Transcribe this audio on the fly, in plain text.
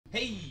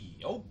Hey,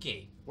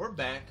 okay, we're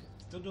back.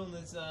 Still doing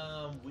this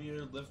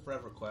weird Live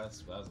Forever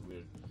quest. That was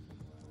weird.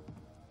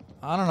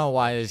 I don't know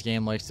why this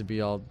game likes to be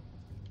all...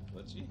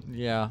 Glitchy?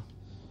 Yeah.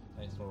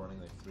 Thanks for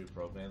running like 3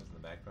 programs in the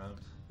background.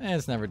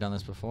 It's never done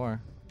this before.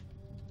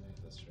 Yeah,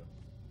 that's true.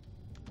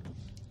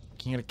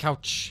 King of the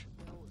couch.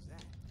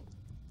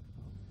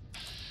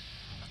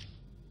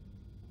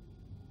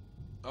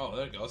 Oh,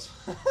 there it goes.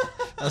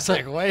 I was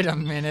like, wait a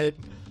minute.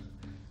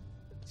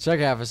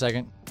 Check it out for a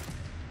second.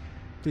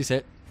 Please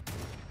hit.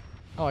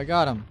 Oh, I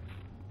got him.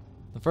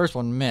 The first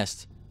one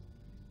missed.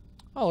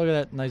 Oh, look at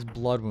that nice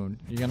blood wound.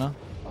 You gonna?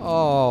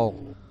 Oh.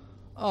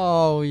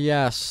 Oh,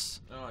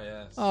 yes. Oh,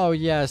 yes. Oh,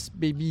 yes,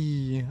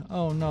 baby.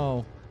 Oh,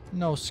 no.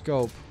 No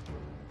scope.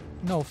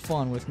 No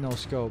fun with no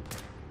scope.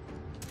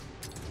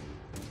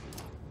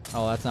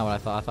 Oh, that's not what I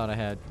thought. I thought I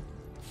had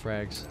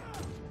frags.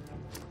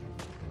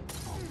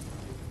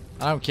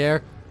 I don't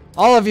care.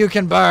 All of you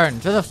can burn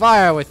to the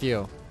fire with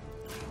you.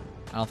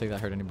 I don't think that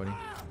hurt anybody.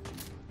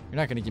 You're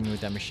not gonna get me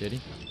with that machete.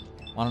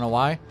 Wanna know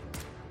why?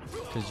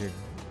 Because you're...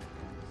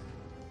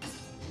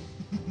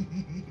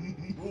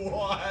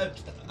 What?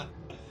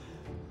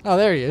 Oh,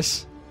 there he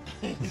is.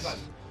 He's like...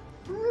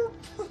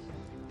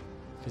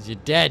 Because you're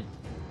dead.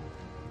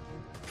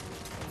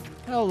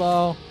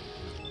 Hello.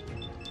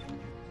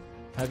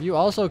 Have you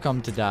also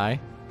come to die?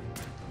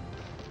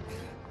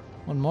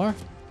 One more?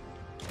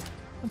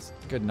 That's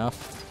good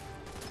enough.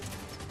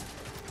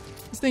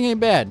 This thing ain't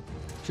bad.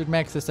 Should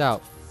max this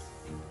out.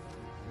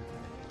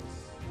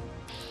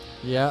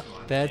 Yeah,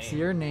 that's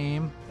your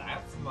name.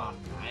 That's my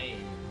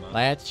name.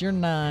 That's your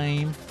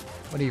name.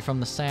 What are you,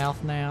 from the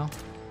south now?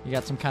 You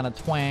got some kind of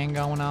twang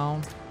going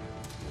on?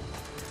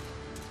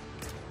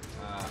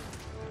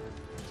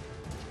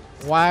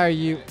 Why are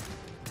you...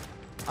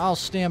 I'll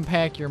stim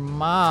pack your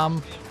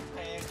mom.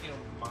 Pack your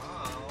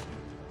mom.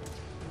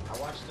 I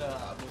watched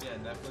a movie on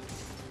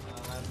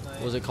Netflix last night.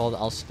 What was it called?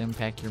 I'll stim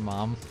pack your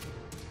mom?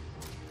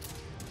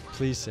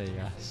 Please say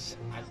yes.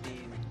 I mean,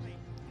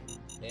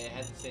 it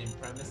had the same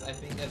premise, I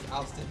think, as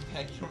I'll Stim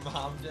Pack Your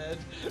Mom did.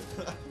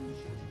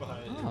 But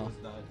it was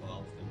not called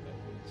I'll Stim Pack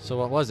Your So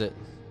what was it?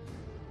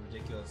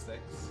 Ridiculous 6.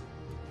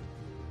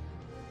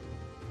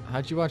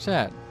 How'd you watch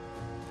that? What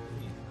do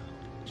you mean?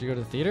 Did you go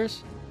to the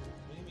theaters?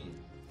 What do you mean?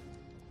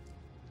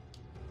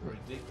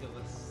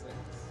 Ridiculous 6.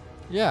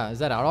 Yeah, is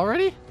that out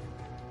already?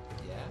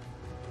 Yeah?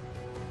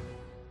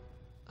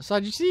 So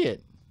how'd you see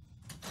it?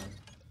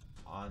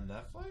 On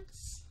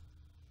Netflix?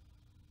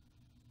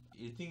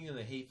 You're thinking of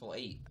The Hateful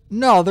Eight.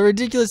 No, The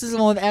Ridiculous is the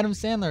one with Adam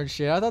Sandler and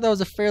shit. I thought that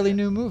was a fairly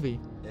new movie.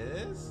 It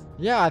is?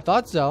 Yeah, I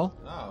thought so.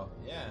 Oh,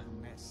 yeah.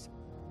 Let's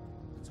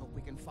hope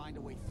we can find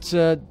a way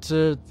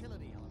To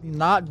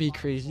not be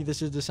crazy,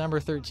 this is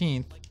December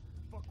 13th.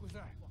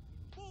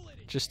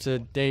 Just to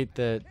date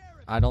that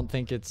I don't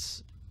think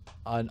it's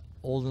an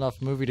old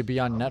enough movie to be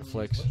on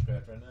Netflix.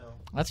 Witchcraft right now.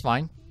 That's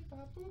fine.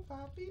 Please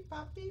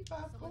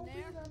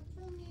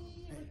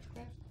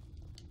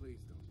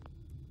don't.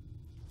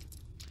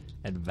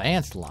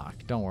 Advanced lock.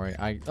 Don't worry.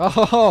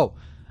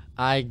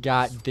 I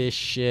got this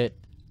shit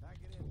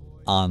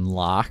on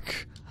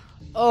lock.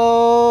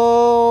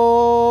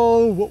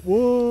 Oh,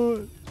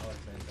 what?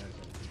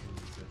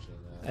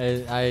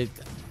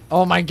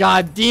 Oh my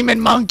god, demon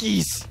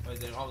monkeys!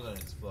 Wait, they're all gonna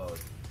explode.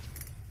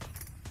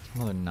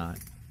 No, they're not.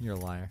 You're a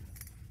liar.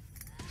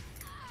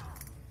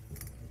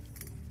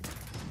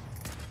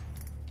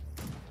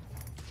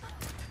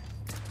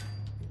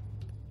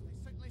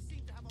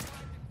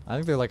 I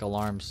think they're like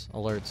alarms,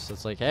 alerts.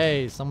 It's like,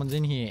 hey, someone's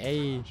in here.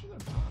 Hey.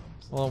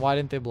 Well, why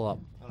didn't they blow up?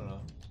 I don't know.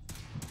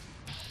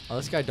 Oh,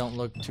 this guy don't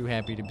look too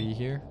happy to be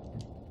here.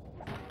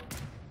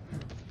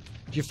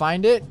 Did you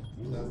find it?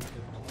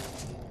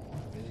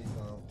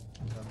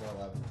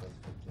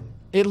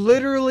 It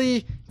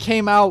literally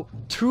came out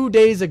 2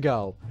 days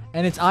ago,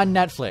 and it's on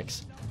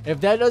Netflix.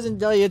 If that doesn't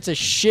tell you it's a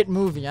shit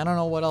movie, I don't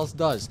know what else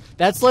does.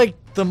 That's like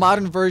the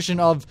modern version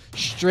of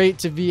straight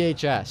to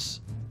VHS,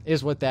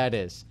 is what that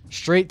is.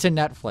 Straight to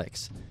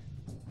Netflix.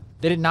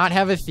 Did it not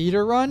have a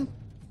theater run?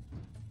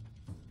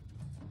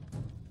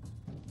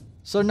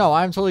 So no,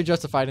 I'm totally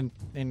justified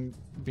in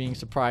being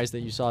surprised that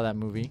you saw that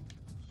movie.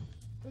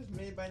 It was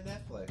made by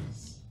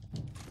Netflix.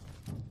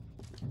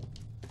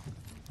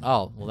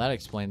 Oh, well that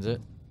explains it.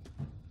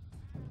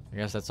 I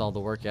guess that's all the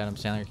work Adam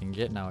Sandler can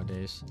get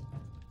nowadays.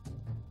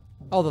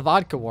 Oh, the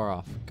vodka wore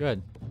off.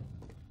 Good.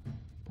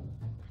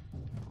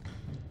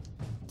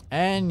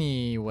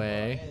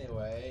 Anyway. It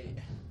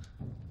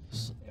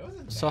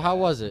wasn't So bad. how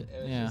was it?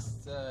 It was Yeah.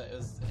 just, it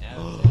was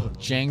Adam Sandler.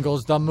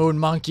 Jangles the moon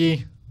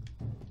monkey.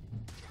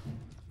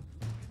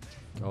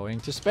 Going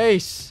to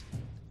space.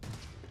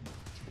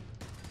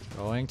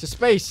 Going to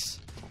space.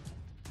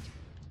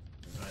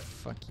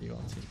 Fuck you,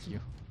 I'll take you.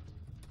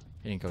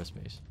 He didn't go to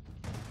space.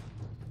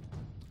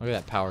 Look at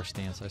that power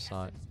stance, I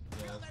saw it.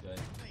 Yeah, that's good.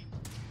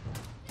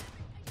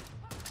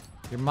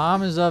 Your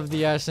mom is of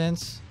the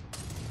essence.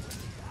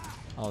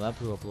 Oh, that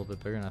blew up a little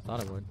bit bigger than I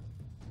thought it would.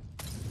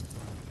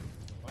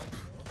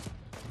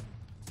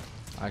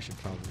 I should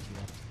probably do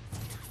that.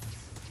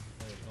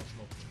 There's no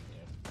smoke in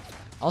here.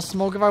 I'll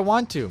smoke if I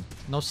want to.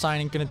 No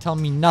sign ain't gonna tell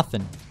me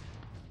nothing.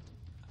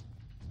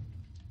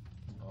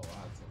 Oh wow,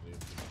 that's a weird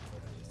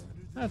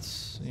thing.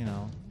 That's, you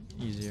know,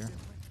 easier.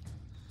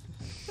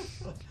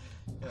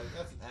 Yeah,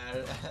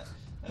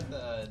 that's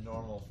a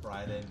normal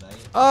Friday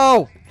night.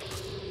 Oh!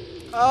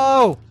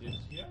 Oh! Dude,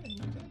 you have a new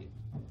date?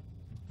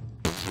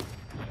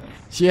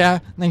 Yeah,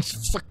 nice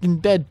fucking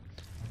bed.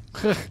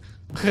 Look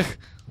at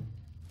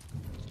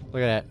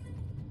that.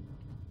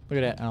 Look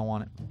at that. I don't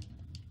want it.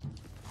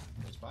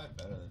 It's probably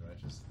better than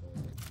Righteous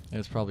Authority.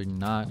 It's probably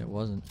not. It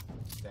wasn't.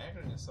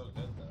 Staggering is so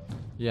good though.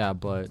 Yeah,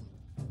 but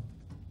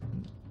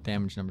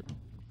damage number.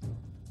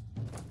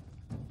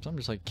 Something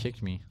just like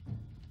kicked me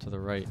to the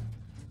right.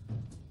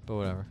 But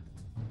whatever.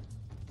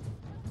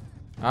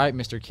 Alright,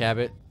 Mr.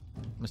 Cabot.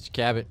 Mr.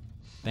 Cabot.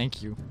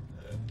 Thank you.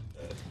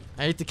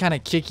 I hate to kind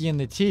of kick you in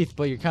the teeth,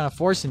 but you're kind of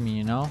forcing me,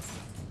 you know?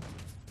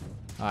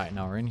 Alright,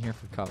 now we're in here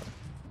for cover.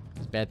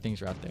 'Cause bad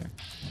things are out there.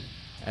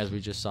 As we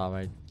just saw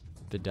by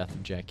the death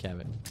of Jack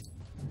Cabot.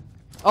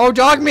 Oh,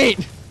 dog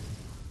meat!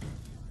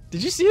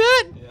 Did you see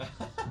that? Yeah.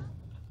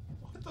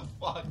 What the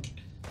fuck?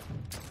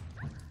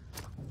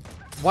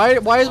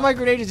 Why is my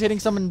grenade just hitting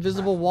some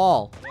invisible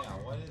wall? Yeah,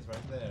 what is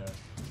right there?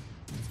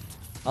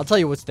 I'll tell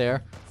you what's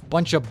there.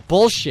 Bunch of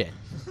bullshit.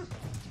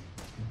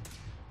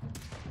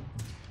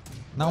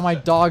 Now my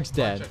dog's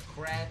dead. Bunch of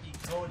crappy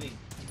coding,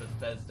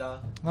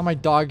 Bethesda. Now my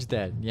dog's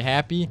dead. You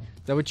happy? Is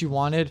that what you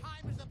wanted?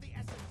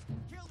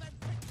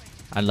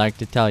 I'd like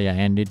to tell you,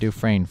 Andy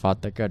Dufresne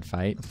fought the good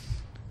fight.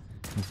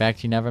 In fact,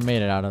 he never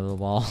made it out of the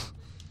wall.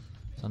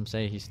 Some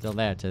say he's still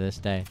there to this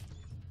day.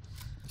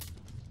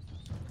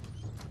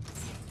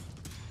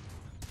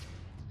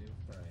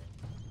 Dufresne.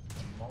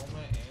 The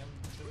moment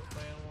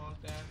Dufresne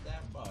walked out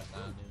that bus, I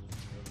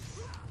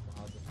knew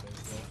how the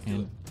face was.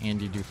 And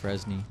Andy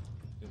Dufresne.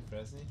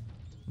 Dufresne?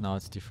 No,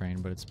 it's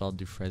Dufresne, but it's spelled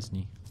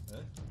Dufresne.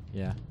 Huh?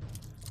 Yeah.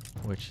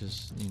 Which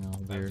is, you know,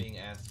 I'm weird. being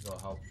asked to go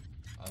help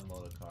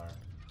unload a car.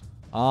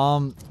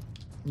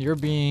 You're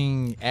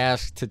being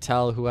asked to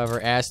tell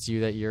whoever asked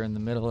you that you're in the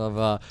middle of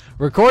a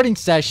recording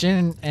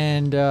session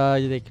and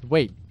they could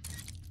wait.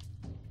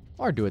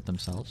 Or do it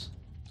themselves.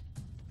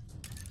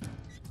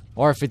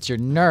 Or if it's your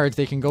nerds,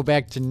 they can go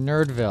back to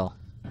Nerdville.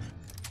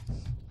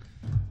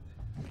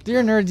 Do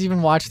your nerds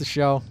even watch the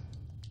show?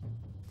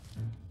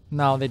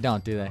 No, they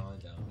don't, do they? No, I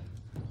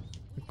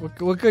don't.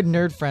 What good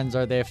nerd friends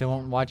are they if they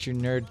won't watch your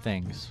nerd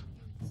things?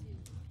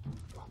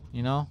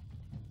 You know?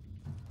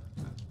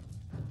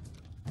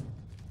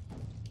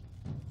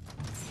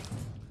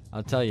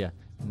 I'll tell you,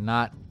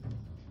 not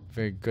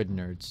very good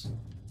nerds.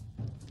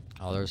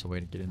 Oh, there's a way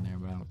to get in there,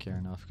 but I don't care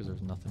enough because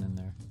there's nothing in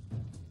there.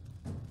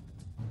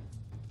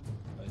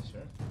 Are you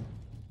sure?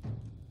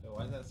 Hey,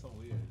 why is that so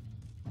weird?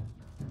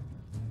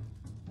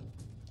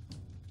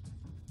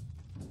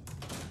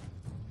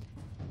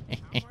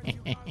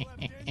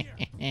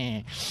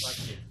 Fucking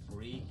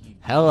freaky.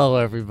 Hello,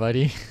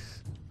 everybody.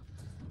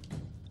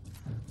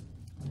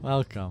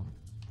 Welcome.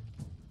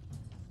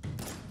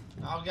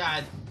 Oh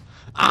god.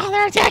 Oh,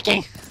 they're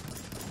attacking!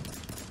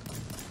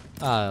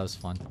 Ah, that was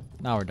fun.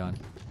 Now we're done.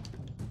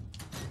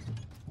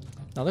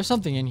 Now, there's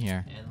something in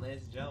here. And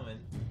ladies and gentlemen,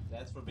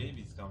 that's where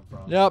babies come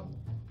from. Yep.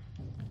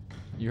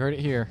 You heard it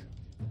here.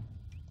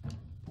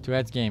 Two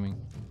Ads Gaming.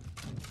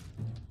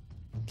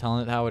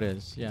 Telling it how it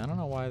is. Yeah, I don't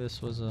know why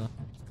this was a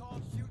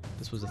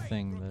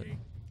thing that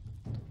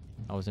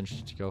I was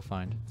interested to go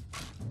find.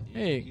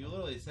 Hey. You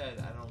literally said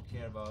I don't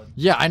care about.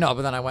 Yeah, I know,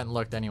 but then I went and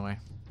looked anyway.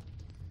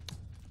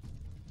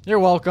 You're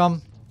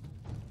welcome.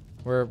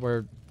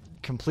 We're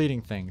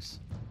completing things.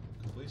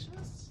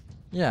 Completionists?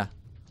 Yeah.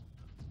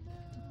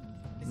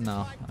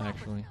 No,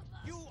 actually.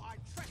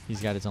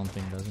 He's got his own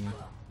thing, doesn't he?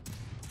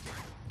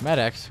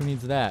 Med-X, who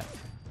needs that?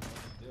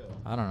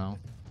 I don't know.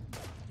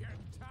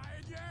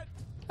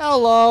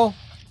 Hello.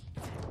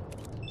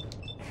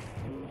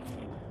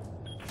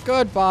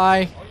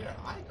 Goodbye. Oh, your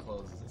eye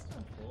closes. That's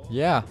kind of cool.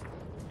 Yeah.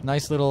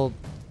 Nice little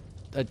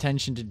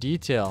attention to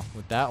detail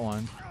with that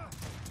one.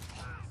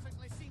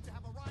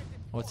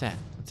 What's that?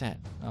 What's that?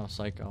 Oh,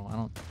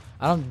 psycho.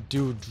 I don't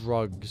do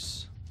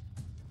drugs.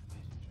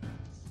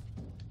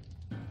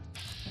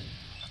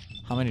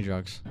 How many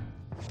drugs?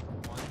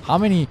 How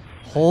many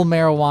whole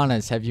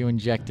marijuanas have you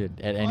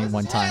injected at any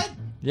one time? Head?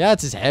 Yeah,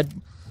 it's his head.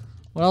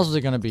 What else was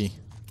it gonna be?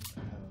 I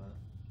don't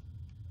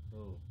know.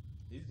 Oh,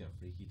 he's getting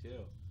freaky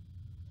too.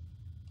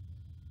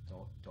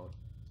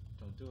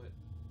 Don't do it.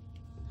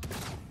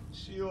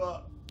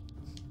 Sheila.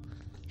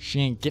 She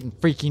ain't getting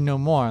freaky no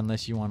more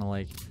unless you wanna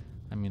like.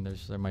 I mean,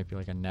 there might be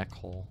like a neck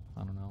hole.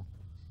 I don't know.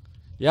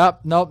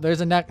 Yep. Nope. There's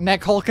a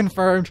neck hole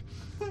confirmed.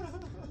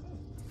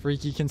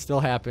 Freaky can still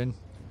happen.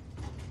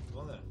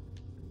 Go there.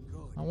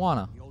 I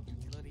wanna.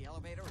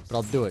 But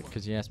I'll do it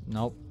because you asked.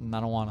 Nope, I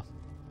don't wanna.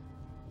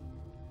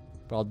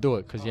 But I'll do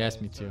it because you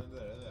asked me to.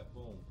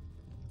 Boom.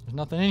 There's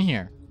nothing in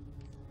here.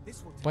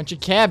 Bunch of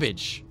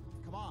cabbage.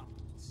 Come on,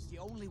 this is the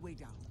only way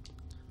down.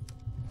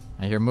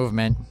 I hear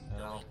movement. I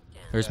know.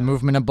 There's Yeah.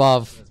 movement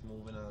above. It's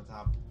moving on the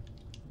top.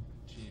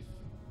 Chief.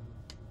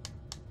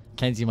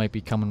 Kenzie might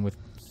be coming with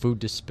food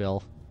to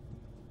spill.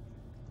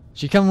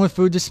 She coming with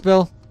food to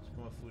spill? Just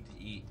want food to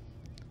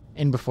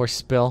In before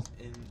spill.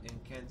 In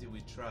Kenzie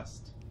we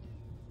trust.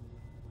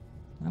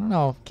 I don't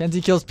know.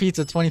 Kenzie Kills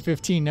Pizza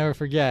 2015. Never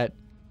forget.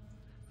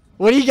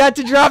 What do you got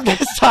to drop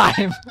this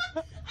time? I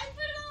put it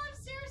all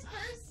upstairs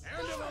first.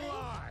 End of the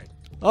line.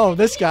 Oh,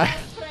 this guy.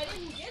 But I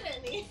didn't get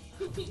any.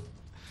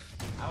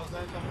 I was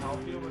gonna come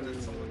help you, but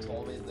then someone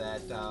told me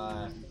that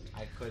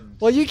I couldn't.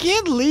 Well, you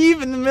can't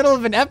leave in the middle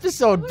of an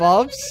episode, We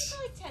Bubs. just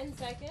for like 10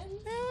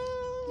 seconds.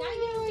 Now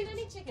you don't get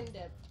any chicken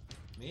dip.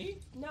 Me?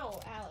 No,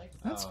 Alex.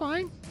 That's Oh.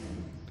 fine.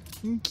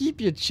 You can keep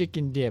your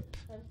chicken dip.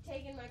 I'm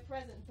taking my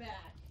present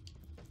back.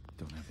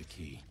 Don't have the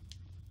key.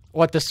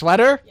 What, the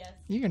sweater? Yes.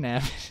 You can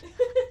have it.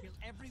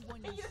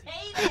 You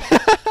hate it.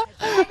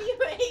 Why do you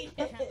hate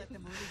it?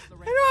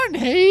 I don't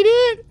hate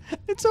it.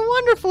 It's a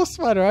wonderful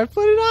sweater. I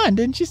put it on.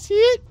 Didn't you see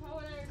it? Poe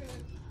and I are gonna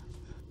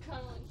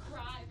cuddle and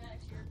cry back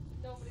here.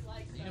 Nobody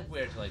likes You us. can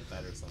wear it to like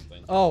bed or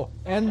something. Oh,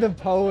 and the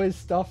Poe is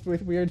stuffed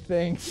with weird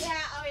things. Yeah,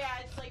 oh yeah,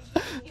 it's like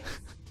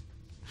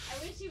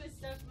I wish he was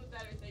stuffed with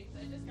better things.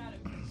 I just got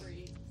him for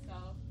free, so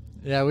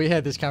Yeah, we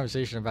had this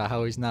conversation about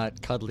how he's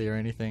not cuddly or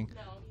anything.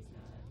 no, he's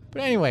not.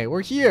 But anyway,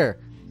 we're here.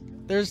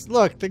 There's,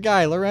 look, the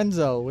guy,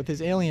 Lorenzo, with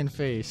his alien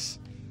face.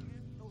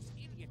 Those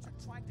idiots are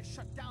trying to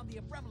shut down the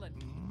Abremlin.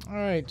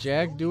 Alright,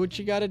 Jack, do what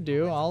you gotta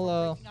do.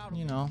 I'll,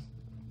 you know,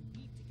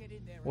 Need to get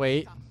in there and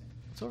wait. stop them.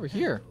 It's over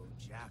here. Hello,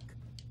 Jack.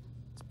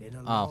 It's been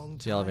a Oh, long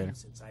it's the elevator. time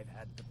since I've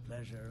had the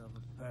pleasure of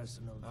a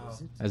personal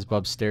visit. As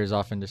Bub stares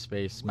off into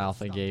space, mouth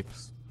agape.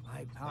 My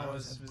I powers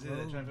was have busy trying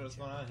to figure out grown. what's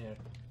going on here.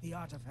 The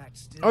artifact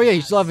still Oh yeah,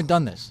 you still has haven't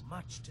done this.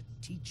 much to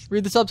teach me.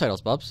 Read the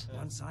subtitles, Bubs.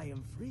 Once I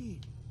am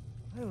freed,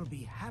 I will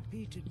be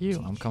happy to You,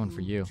 teach I'm coming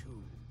for you.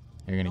 too.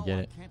 You're gonna No, get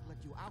I it. can't let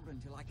you out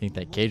until I Think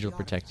can that cage will remove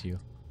the protect you.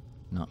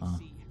 artifact. Nuh-uh.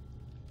 See,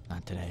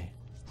 Not today.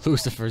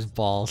 Lucifer's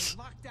balls.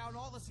 lock down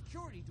all the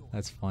security doors.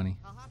 That's funny.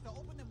 I'll have to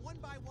open them one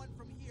by one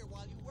from here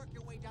while you work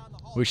your way down the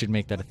hall. We should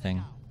make that a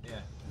thing.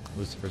 Yeah.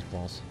 Lucifer's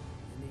balls.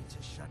 I need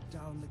to shut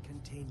down the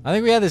containment. I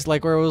think we had this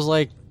like where it was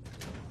like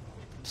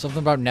something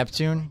about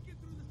Neptune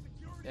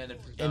And if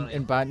and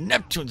about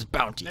Neptune's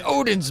bounty,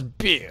 Odin's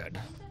beard.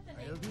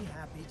 I'll be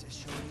happy to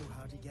show you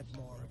how to get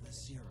more of the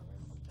serum.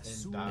 As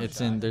soon Bounty. as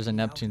It's in there's a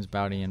Neptune's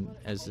bounty and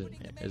as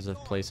a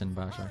place in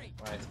Basha.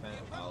 where I spent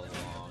a long ass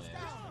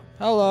time.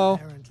 Hello.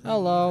 apparently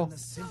Hello. even the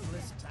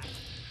simplest task.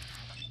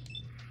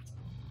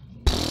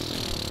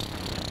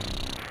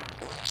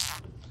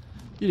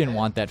 You didn't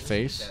want that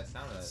face. That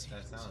sound as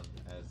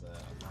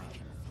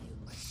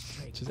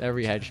Just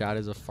every headshot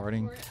is a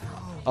farting.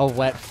 A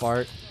wet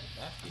fart.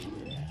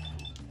 Lefty.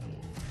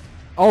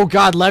 Oh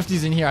god,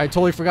 Lefty's in here. I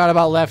totally forgot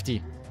about Lefty.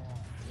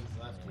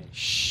 Who's lefty?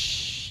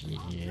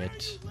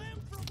 Shit.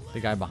 The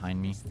guy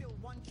behind me. Still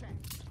one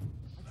chance.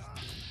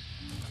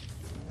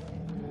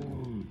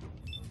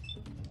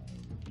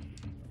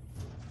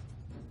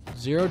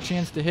 0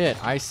 chance to hit.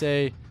 I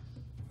say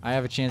I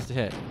have a chance to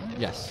hit.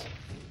 Yes.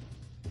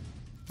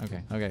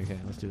 Okay.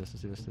 Let's do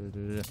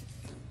this.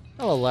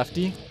 Hello,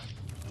 Lefty.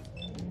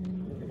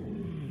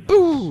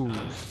 Boo!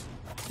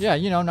 Yeah,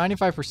 you know,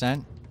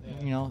 95%.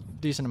 You know,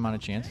 decent amount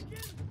of chance.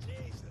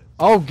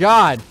 Oh,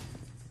 God!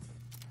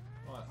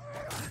 What?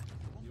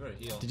 You better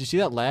heal. Did you see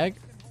that lag?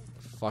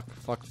 Fuck.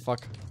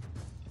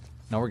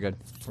 No, we're good.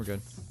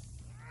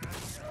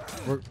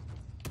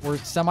 We're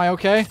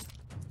semi-okay.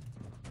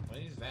 Why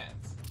do you use that?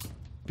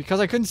 Because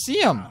I couldn't see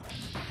him.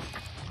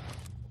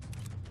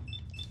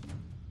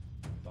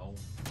 Boom.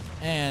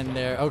 And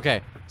there.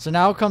 Okay. So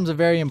now comes a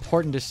very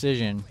important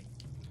decision.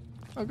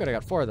 Oh, good. I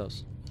got 4 of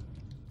those.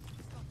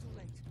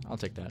 I'll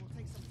take that.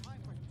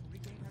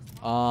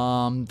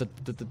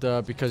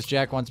 Because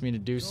Jack wants me to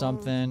do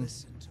something,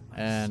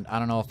 and I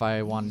don't know if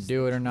I want to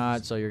do it or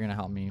not. So you're gonna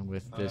help me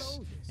with this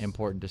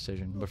important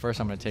decision. But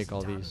first, I'm gonna take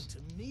all these.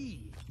 To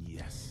me.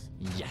 Yes.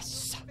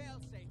 Yes.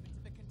 Failsafe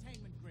into the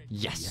containment grid.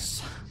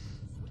 Yes.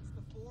 Switch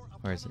the 4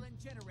 Where is it? Abremlin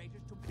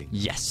generators to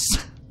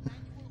Yes.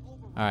 manual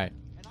override. All right.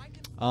 And I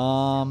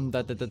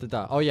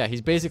can Oh yeah,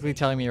 he's basically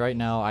telling me right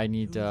now I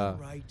need Do to the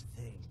right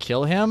thing.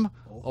 kill him,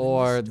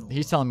 or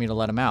he's telling me to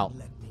let him out.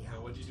 Let me So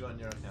out. what'd you do on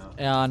your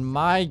account? On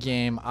my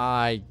game,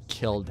 I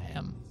killed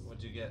him.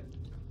 What'd you get?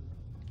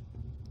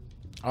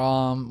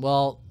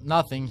 Well,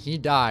 nothing. He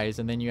dies,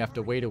 and then you have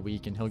to wait a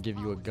week, and he'll give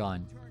you a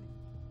gun.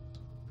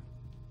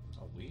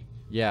 A week?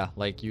 Yeah,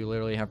 like you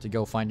literally have to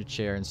go find a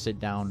chair and sit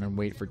down and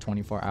wait for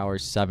 24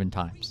 hours 7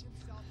 times,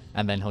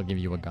 and then he'll give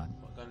you a gun.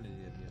 What gun did he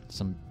give you?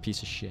 Some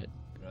piece of shit.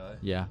 Really?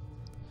 Yeah.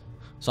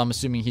 So I'm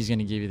assuming he's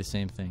gonna give you the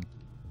same thing.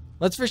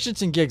 Let's for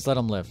shits and gigs let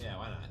him live. Yeah,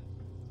 why not?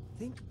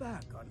 Think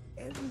back on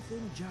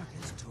everything Jack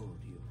has told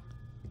you.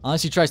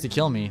 Unless he tries to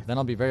kill me, then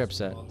I'll be very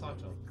upset. Well, talk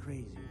to him.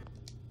 Crazy.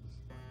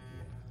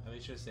 I mean,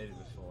 you should have stated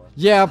it before.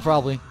 Yeah,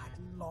 probably.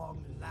 At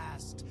long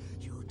last,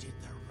 you did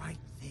the right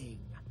thing.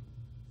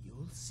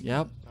 You'll see.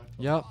 Yep.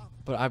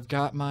 But I've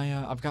got my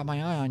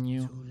eye on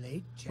you Too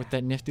late, Jack. with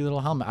that nifty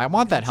little helmet. I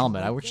want that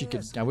helmet. I wish you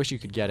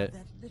could get it,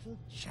 That little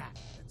chat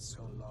that's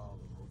so long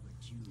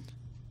overdue.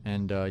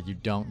 and you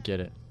don't get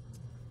it.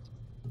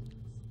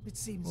 It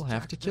seems We'll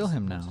have Jack to kill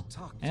him doesn't want now. to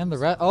talk to And the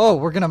us. rest. Oh,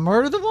 we're gonna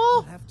murder them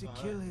all? We'll have to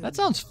kill him. That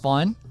sounds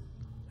fun.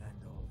 And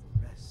all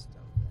the rest of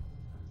them.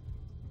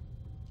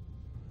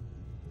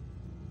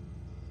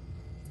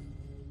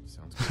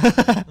 Sounds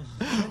good.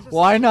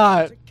 Why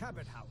not? To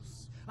Cabot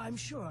House. I'm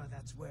sure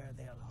that's where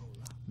they'll hold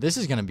up. This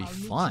is gonna be I'll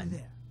meet you fun.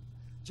 there.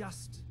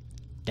 Just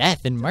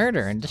Death and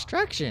murder and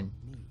destruction.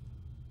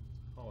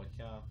 Holy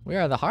cow. We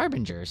are the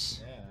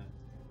harbingers. Yeah.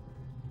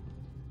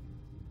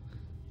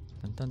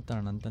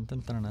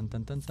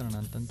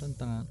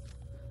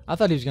 I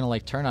thought he was gonna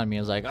like turn on me. I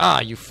was like,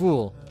 ah, you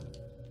fool.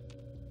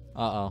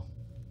 Uh-oh.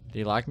 Did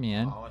he lock me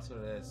in? Oh, that's what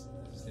it is.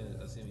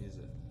 Let's see him use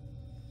it.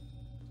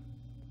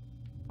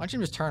 Why don't you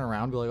just turn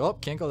around and be like, oh,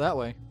 can't go that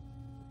way.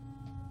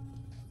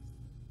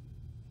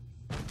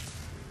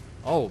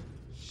 Oh,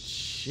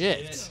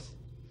 shit.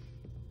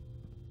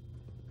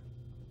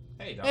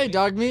 Hey, dog. Hey,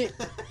 dog meat.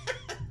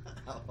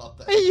 I love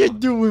that. How you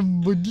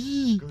doing,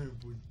 buddy?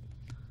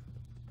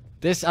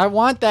 I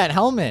want that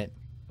helmet.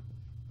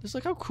 Just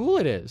look how cool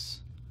it is.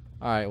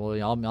 All right,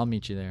 well, I'll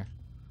meet you there.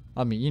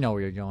 You know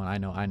where you're going. I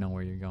know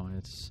where you're going.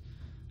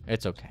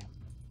 It's okay.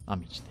 I'll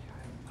meet you there.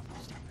 I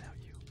won't stop without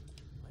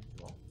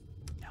you.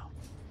 No,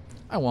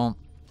 I won't.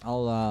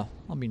 I'll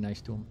be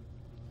nice to him.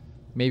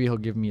 Maybe he'll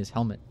give me his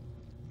helmet.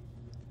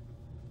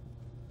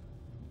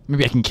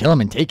 Maybe I can kill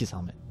him and take his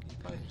helmet.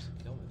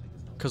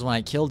 Because when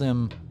I killed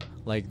him,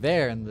 like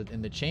there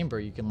in the chamber,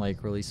 you can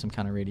like release some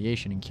kind of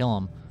radiation and kill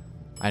him.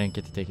 I didn't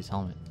get to take his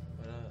helmet.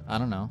 I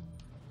don't know.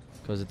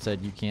 Because it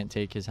said you can't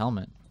take his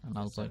helmet. And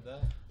I was like,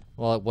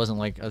 well, it wasn't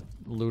like a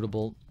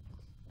lootable.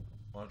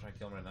 Want to try to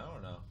kill him right now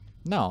or no?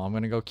 No, I'm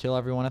going to go kill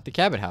everyone at the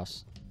Cabot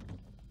house.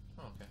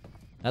 Oh, okay.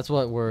 That's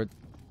what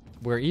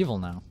we're evil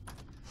now.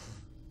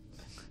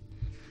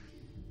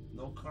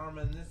 No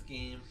karma in this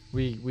game.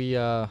 We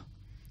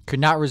could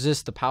not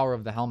resist the power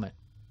of the helmet.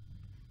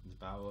 The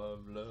power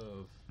of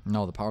love.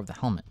 No, the power of the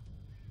helmet.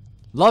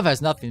 Love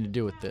has nothing to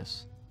do with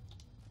this.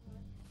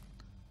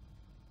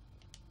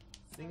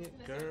 Sing it,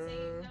 I was girl. gonna say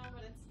no,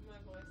 but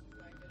my voice is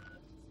not good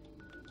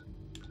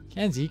enough to sing.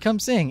 Kenzie, come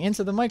sing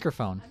into the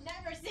microphone. I'm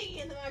never singing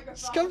in the microphone.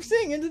 Just come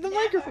sing into the Never.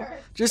 microphone.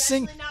 Just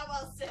sing. Especially not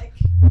while sick.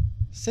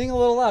 Sing a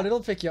little loud. It'll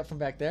pick you up from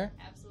back there.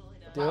 Absolutely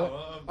not. Do it.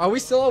 Are we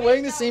still all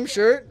wearing the same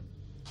shirt?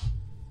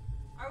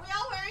 Are we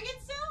all wearing it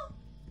still?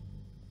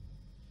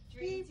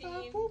 Dream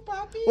team.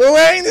 We're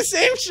wearing the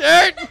same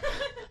shirt.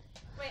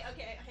 Wait,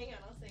 okay, hang on,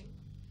 I'll sing.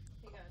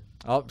 Hang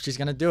on. Oh, she's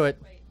gonna do it.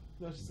 Wait.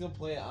 No, she's gonna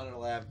play it on her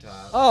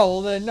laptop. Oh,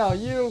 well then, no,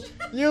 you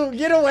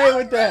get away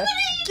with that.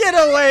 Get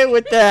away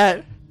with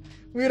that.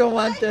 We don't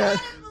want that.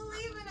 I don't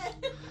believe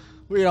in it.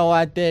 We don't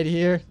want that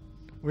here.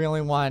 We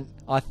only want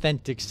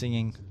authentic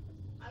singing.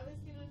 I was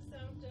gonna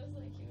sound just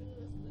like you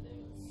in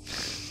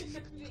the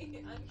news.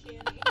 Be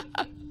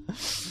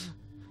uncanny.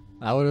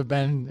 I would have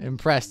been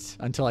impressed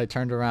until I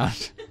turned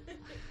around.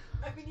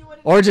 I mean, you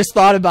would've Or been just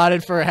thought about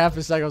it for a half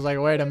a second. I was like,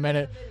 wait a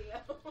minute.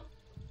 video.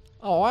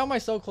 Oh, why am I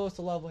so close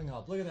to leveling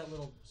up? Look at that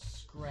little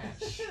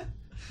scratch.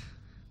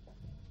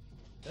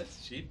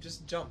 That's cheap.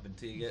 Just jump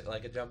until you get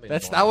like a jumping.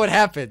 That's ball. not what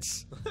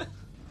happens.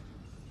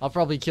 I'll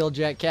probably kill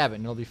Jack Cabot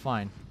and it'll be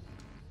fine.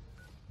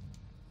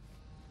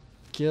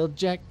 Kill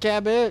Jack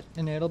Cabot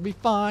and it'll be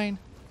fine.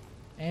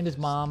 And his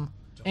mom.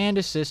 And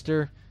his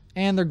sister.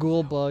 And their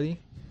ghoul buddy.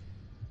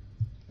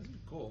 That'd be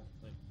cool.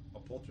 Like a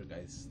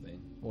poltergeist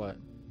thing. What?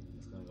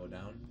 It's gonna go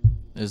down.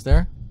 Is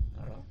there?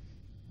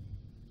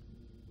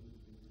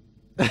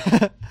 I don't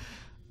know.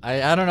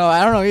 I don't know.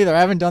 I don't know either. I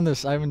haven't done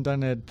this. I haven't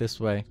done it this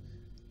way.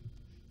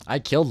 I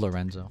killed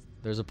Lorenzo.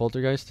 There's a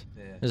poltergeist.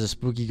 Yeah. There's a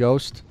spooky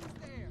ghost.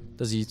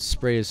 Does he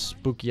spray his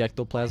spooky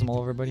ectoplasm all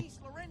over everybody?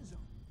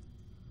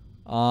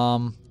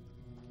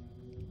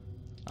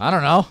 I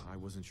don't know. I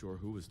wasn't sure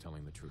who was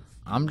telling the truth.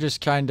 I'm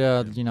just kind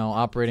of,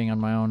 operating on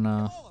my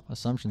own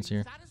assumptions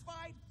here.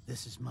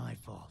 This is my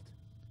fault.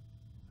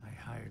 I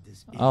hired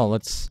this Oh, idiot,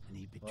 let's. and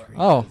he betrayed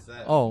Oh, me.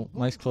 oh,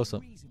 nice close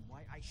up. Reason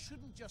why I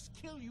shouldn't just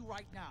kill you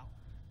right now.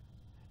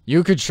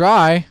 You could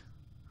try.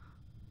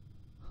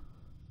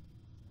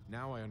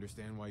 Now I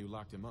understand why you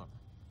locked him up.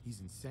 He's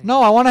insane.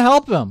 No, I want to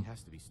help him. He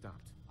has to be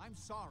stopped. I'm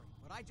sorry,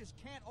 but I just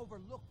can't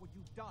overlook what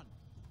you've done.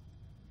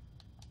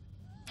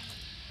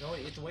 No,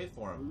 you have to wait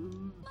for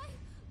him.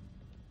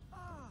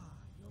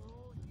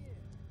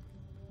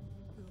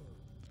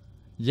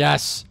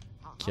 Yes.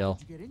 How Kill.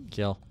 did you get in?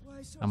 Kill.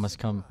 Why so I must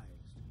come.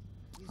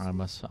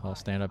 surprised? I'll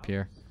stand up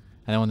here.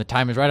 And then when the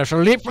time is right, I shall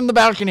leap from the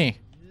balcony.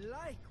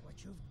 Like what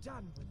you've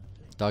done with the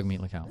place. Dog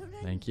meat, look out.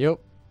 Thank you.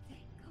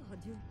 God,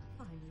 you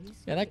finally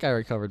Yeah, that guy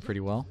recovered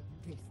pretty well.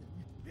 listen.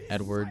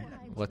 Edward,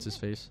 what's his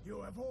face?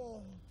 You have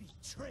all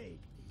betrayed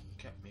me.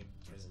 Kept me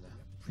prisoner.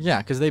 Yeah,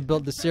 because they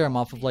built the serum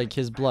off of like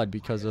his blood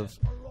because of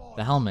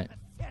the helmet.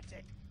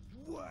 Pathetic,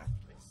 worthless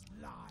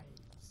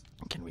lives.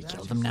 Can we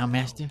kill them now,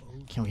 Master?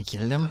 Can we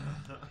kill them?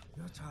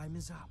 Your time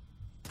is up.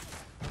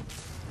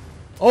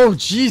 Oh,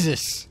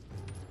 Jesus! It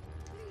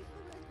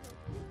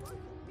wasn't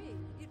me.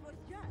 It was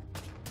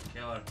Jack.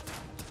 Kill her.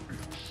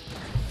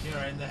 Kill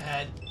her in the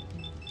head.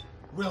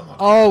 Wilma.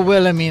 Oh,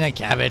 Wilhelmina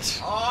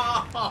Cabot.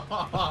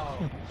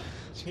 Oh!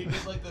 She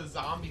did like the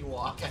zombie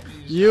walk. After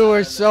You shot were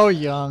her. so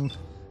young.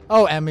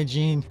 Oh, Emma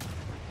Jean.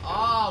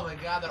 Oh my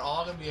god, they're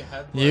all gonna be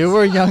headless. You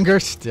were younger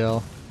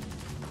still.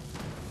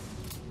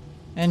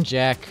 And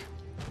Jack.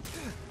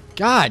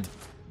 God,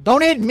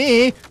 Don't hit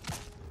me!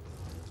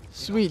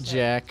 Sweet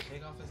Jack.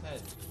 Take off his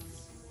head.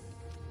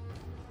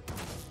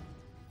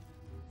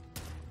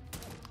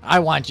 I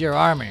want your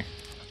armor.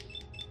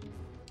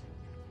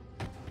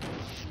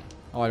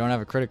 Oh, I don't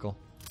have a critical.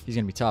 He's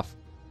gonna be tough.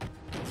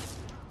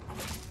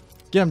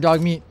 Get him,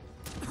 dog meat.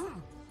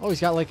 Oh,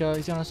 he's got like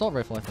he's got an assault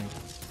rifle, I think.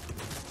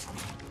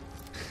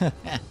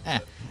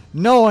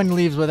 No one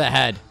leaves with a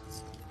head.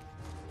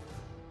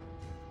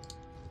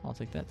 I'll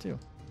take that too.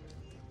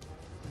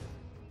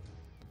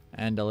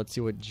 And let's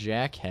see what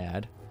Jack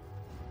had.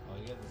 Oh,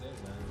 you got the Zeta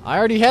gun. I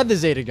already had the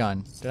Zeta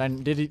gun.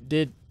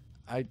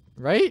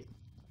 Right?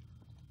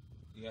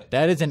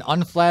 That is an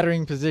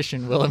unflattering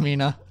position,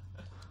 Wilhelmina.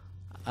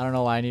 I don't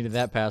know why I needed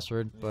that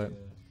password, but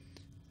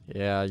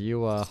yeah,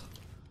 you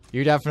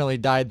definitely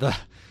died the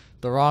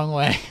wrong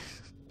way.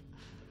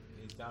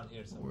 He's down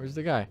here somewhere. Where's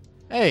the guy?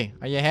 Hey,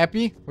 are you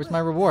happy? Where's my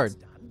reward?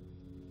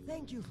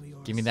 Thank you for your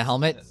Give me the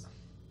helmet.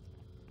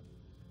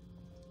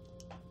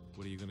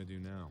 What are you gonna do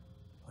now?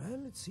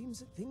 Well, it seems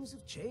that things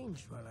have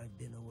changed while I've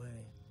been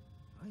away.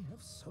 I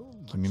have so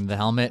much Give me the to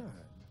helmet. learn.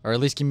 Or at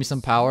least give me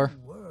some power. This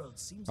world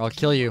seems Or I'll to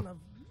kill be you. one of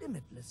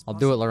limitless I'll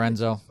do it,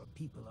 Lorenzo. possibilities for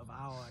people of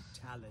our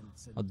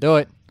talents and I'll do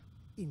it.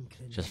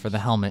 inclinations. Just for the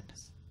helmet.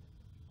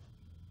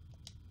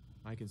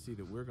 I can see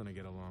that we're gonna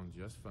get along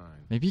just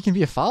fine. Maybe you can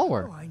be a Oh,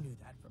 follower. I knew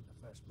that from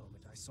the first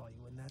moment I saw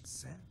you in that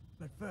set.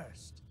 But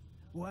first,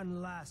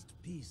 one last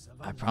piece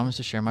of I promise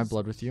to share my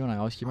blood with you, and I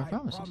always keep my I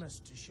promises. promise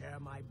to share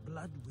my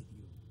blood with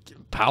you.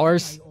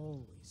 Powers? I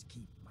always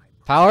keep my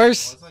Oh,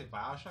 Powers? it's like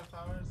Bioshock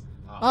powers?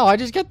 Oh, I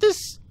just got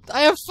this.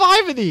 I have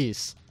 5 of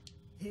these.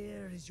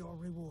 Here is your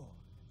reward.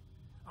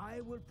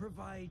 I will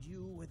provide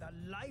you with a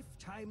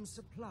lifetime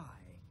supply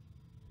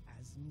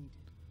as needed.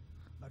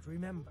 But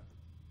remember,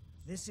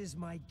 this is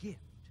my gift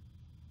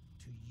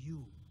to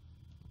you.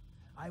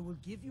 I will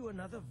give you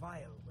another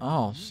vial when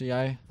Oh, you see, need it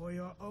I. for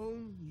your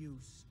own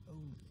use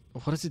only.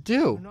 What does it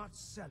Do do? not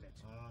sell it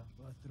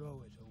or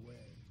throw it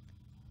away.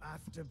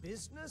 After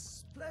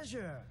business,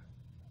 pleasure.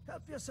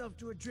 Help yourself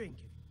to a drink.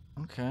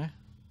 Okay.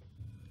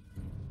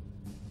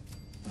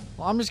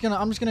 Well, I'm just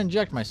gonna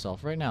inject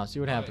myself right now. See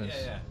what happens.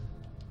 Yeah.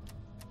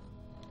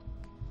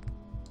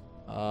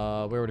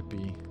 Where would it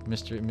be?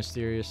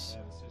 Mysterious.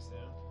 Yeah, Mr. Sam.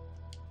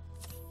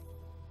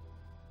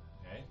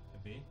 Okay,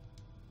 could be.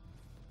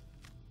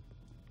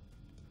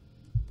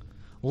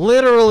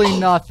 Literally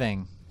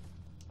nothing.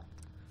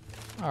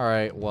 All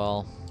right.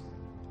 Well,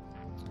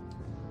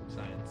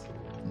 Science.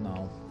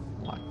 no.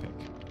 Lockpick.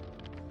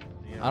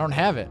 I don't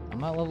have it. I'm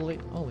not level 8.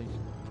 Holy.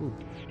 Ooh.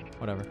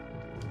 Whatever.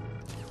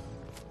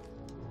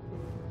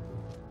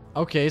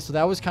 Okay, so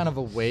that was kind of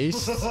a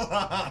waste.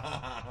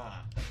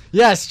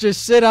 Yes,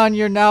 just sit on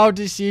your now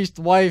deceased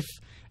wife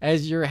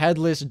as your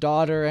headless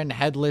daughter and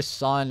headless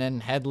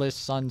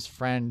son's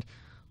friend.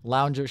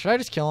 Lounger. Should I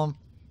just kill him?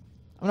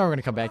 I'm never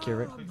gonna come back here,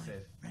 right? Oh, Quick my save.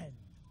 friend.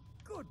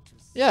 Good to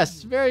see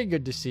Yes, you. very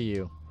good to see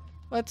you.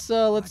 Let's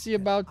see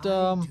about What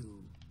can I do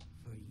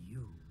for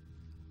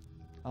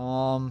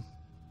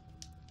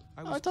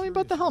you? tell me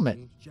about the helmet.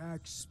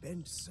 Jack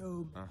spent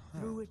so Uh-huh.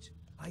 through it.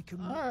 I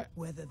can Alright.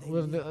 whether they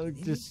Well, live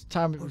within this it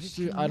time, or it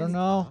I don't can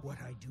know. live. What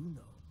I do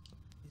know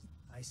is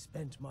I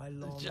spent my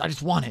long I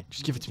just want it.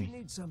 Just give it to You me.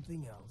 need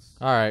something else.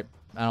 All right.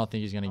 I don't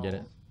think he's gonna get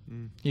it.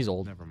 Mm, He's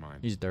old. never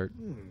mind. He's dirt.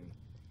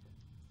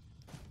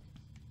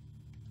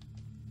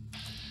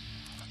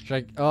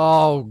 Should I?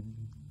 Oh.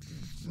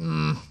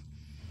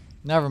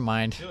 Never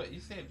mind. Do it. You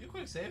saved. You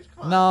quick saved.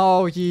 Come on.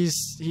 No,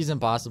 he's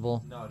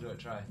impossible. No, do it.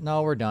 Try.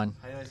 No, we're done.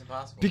 How do you know it's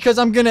impossible? Because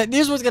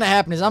this is what's gonna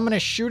happen is I'm gonna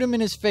shoot him in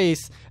his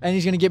face and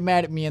he's gonna get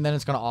mad at me and then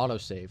it's gonna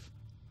autosave.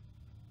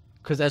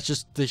 Cause that's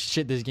just the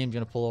shit this game's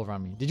gonna pull over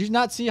on me. Did you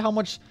not see how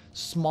much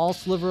small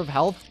sliver of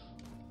health?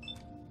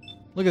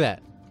 Look at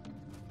that.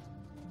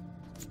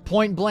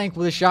 Point blank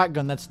with a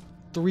shotgun. That's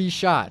 3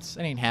 shots.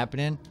 That ain't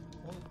happening.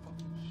 Holy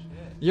fucking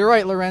shit. You're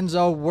right,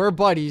 Lorenzo. We're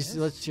buddies.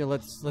 Let's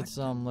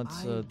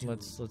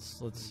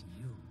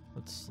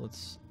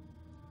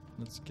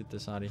get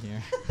this out of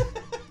here.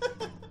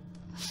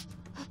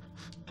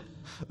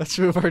 Let's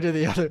move over to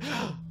the other.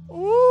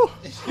 Ooh,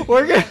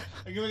 we're good.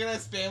 Are you looking at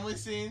this family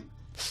scene?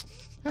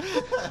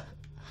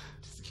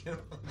 Just kidding.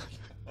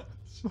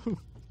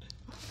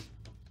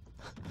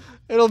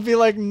 It'll be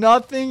like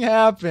nothing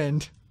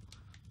happened.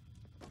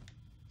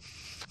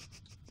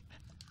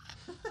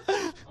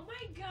 Oh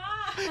my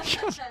god!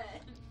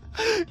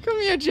 Come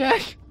here,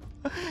 Jack.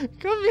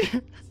 Come here.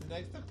 Sit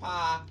next to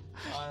Pa.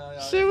 Oh,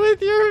 no. Sit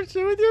with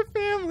your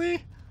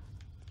family.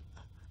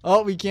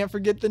 Oh, we can't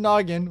forget the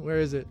noggin. Where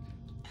is it?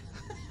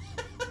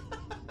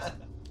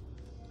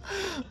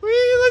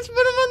 Let's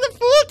put him on the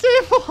pool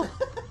table.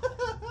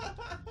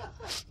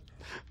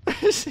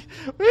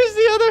 Where's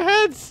the other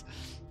heads?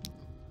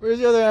 Where's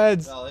the other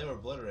heads? No, they were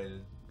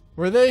obliterated.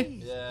 Were they?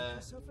 Yeah.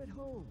 Yourself at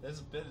home. There's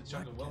a bit of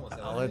chunk of Wilmot.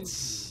 Oh,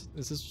 this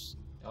is.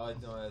 Oh,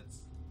 no, it's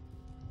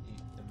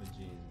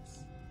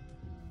Imogines.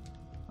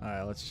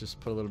 Alright, let's just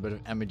put a little bit of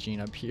Imogene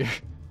up here.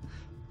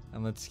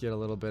 And let's get a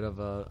little bit of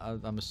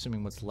I'm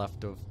assuming what's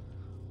left of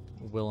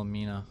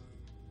Wilhelmina.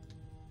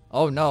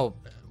 Oh no.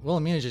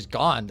 Wilhelmina's just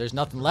gone. There's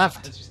nothing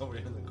left. It's just over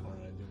here in the corner.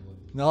 I didn't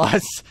look. No,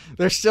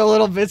 there's still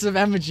little bits of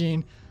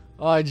Imogene.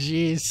 Oh,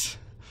 jeez.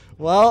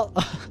 Well.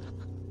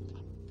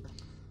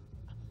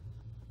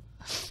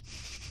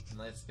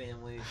 Nice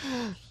family.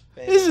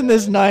 Isn't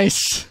this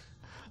nice?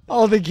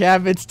 All the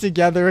Cabots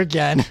together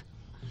again.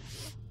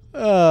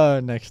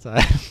 Next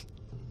time.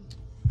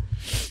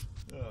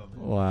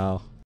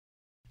 Wow.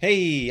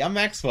 Hey, I'm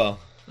Maxwell.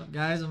 What's up,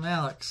 guys? I'm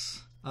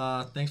Alex.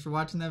 Thanks for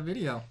watching that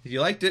video. If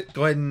you liked it,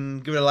 go ahead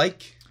and give it a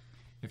like.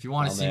 If you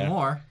want to see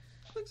more,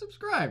 click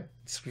subscribe.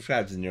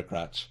 Subscribe's in your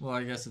crotch. Well,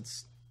 I guess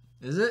it's...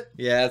 Is it?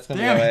 Yeah, it's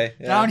coming Damn your it. way.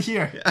 Yeah. Down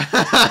here.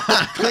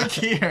 Click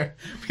here.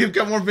 We've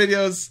got more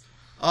videos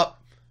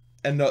up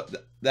and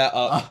that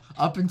up.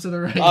 Up and to the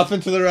right. Up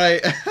and to the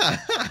right.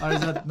 Or is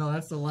that... No,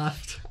 that's the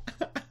left.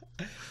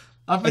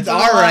 Up and It's to the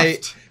our left.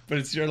 right, but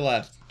it's your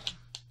left.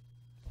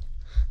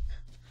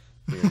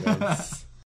 Here it goes.